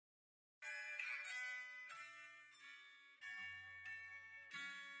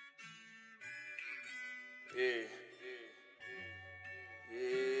Yeah.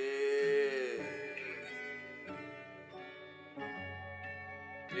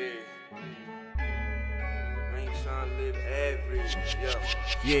 I ain't tryna live average,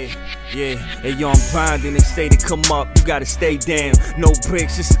 Yeah, hey yo, I'm grinding, they say to come up, you gotta stay down. No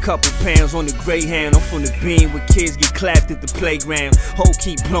bricks, just a couple pounds on the Greyhound. I'm from the beam where kids get clapped at the playground. Ho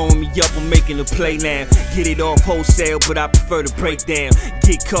keep blowing me up, I'm making a play now. Get it off wholesale, but I prefer to break down.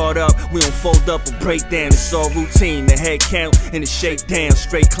 Get caught up, we don't fold up or break down. It's all routine, the head count and the shakedown.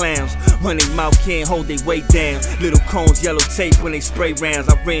 Straight clowns, run they mouth, can't hold they weight down. Little cones, yellow tape when they spray rounds.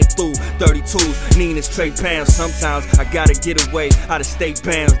 I ran through 32s, Nina's straight pounds. Sometimes I gotta get away out of state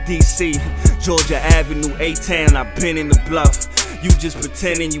bounds. DC, Georgia Avenue, A-Town, I've been in the bluff. You just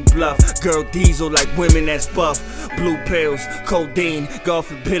pretending you bluff. Girl diesel like women that's buff. Blue pills, codeine, God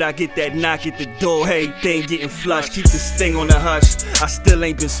forbid I get that knock at the door. Hey, thing getting flushed, keep this thing on the hush. I still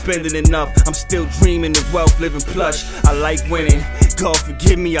ain't been spending enough, I'm still dreaming of wealth, living plush. I like winning, God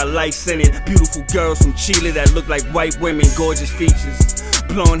forgive me, I like sinning. Beautiful girls from Chile that look like white women, gorgeous features.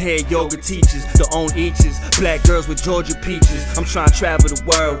 Blonde hair yoga teachers, the own eaches. Black girls with Georgia peaches. I'm trying to travel the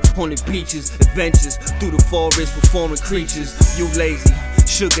world on the beaches, adventures through the forest with foreign creatures. You lazy,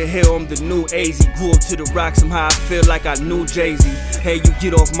 Sugar Hill, I'm the new AZ. Grew up to the rock, somehow I feel like I knew Jay-Z. Hey, you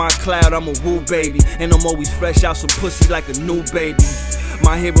get off my cloud, I'm a woo baby, and I'm always fresh out some pussy like a new baby.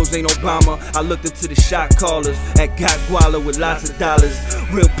 My heroes ain't Obama, I looked up to the shot callers at Got Guala with lots of dollars.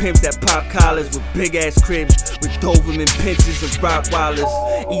 Real pimps that pop collars with big ass cribs, with Doberman pinches and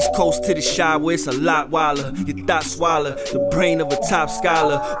Rottweilers. East Coast to the Shy where it's a lot wilder. Your thought swallow, the brain of a top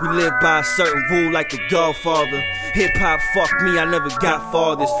scholar. We live by a certain rule like the Godfather. Hip hop fucked me, I never got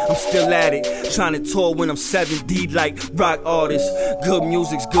farthest. I'm still at it, trying to tour when I'm 7D like rock artists. Good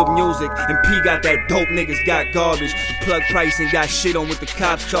music's good music, and P got that dope, niggas got garbage. The plug pricing got shit on with the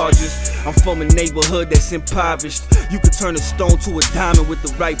cops charges. I'm from a neighborhood that's impoverished. You could turn a stone to a diamond with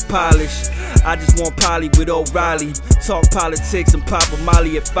the right polish. I just want Polly with O'Reilly. Talk politics and pop a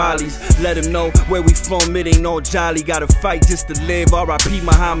Molly at Follies. Let him know where we from, it ain't all jolly. Gotta fight just to live, R.I.P.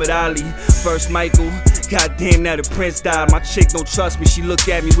 Muhammad Ali. First Michael, goddamn now the prince died. My chick don't trust me, she look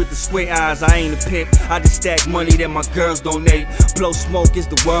at me with the squint eyes. I ain't a pimp, I just stack money that my girls donate. Blow smoke as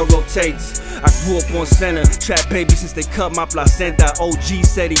the world rotates. I grew up on center, trap baby since they cut my placenta. OG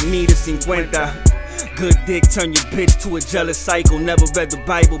said he needed 50. Good dick turn your bitch to a jealous cycle. Never read the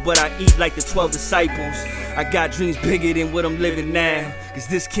Bible, but I eat like the 12 disciples. I got dreams bigger than what I'm living now, cause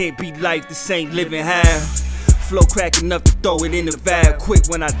this can't be life, this ain't living how. Flow crack enough to throw it in the valve. Quick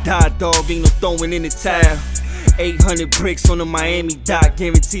when I die, dog, ain't no throwing in the towel. 800 bricks on the Miami dock,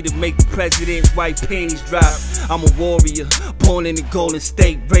 guaranteed to make the president's white panties drop. I'm a warrior, born in the Golden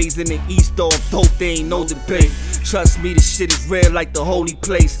State, raised in the East, though dope, there ain't no debate. Trust me, this shit is real like the holy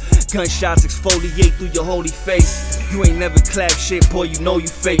place. Gunshots exfoliate through your holy face. You ain't never clap shit, boy, you know you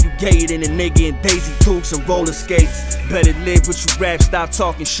fake. You gayer than a nigga in Daisy Dukes and roller skates. Better live what you rap, stop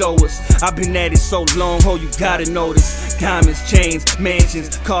talking, show us. I've been at it so long, ho, you gotta notice. Diamonds, chains,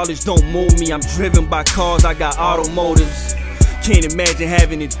 mansions, college don't move me. I'm driven by cars, I got automotives. Can't imagine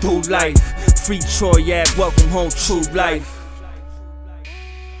having it through life. Free Troy, yeah, welcome home, true life.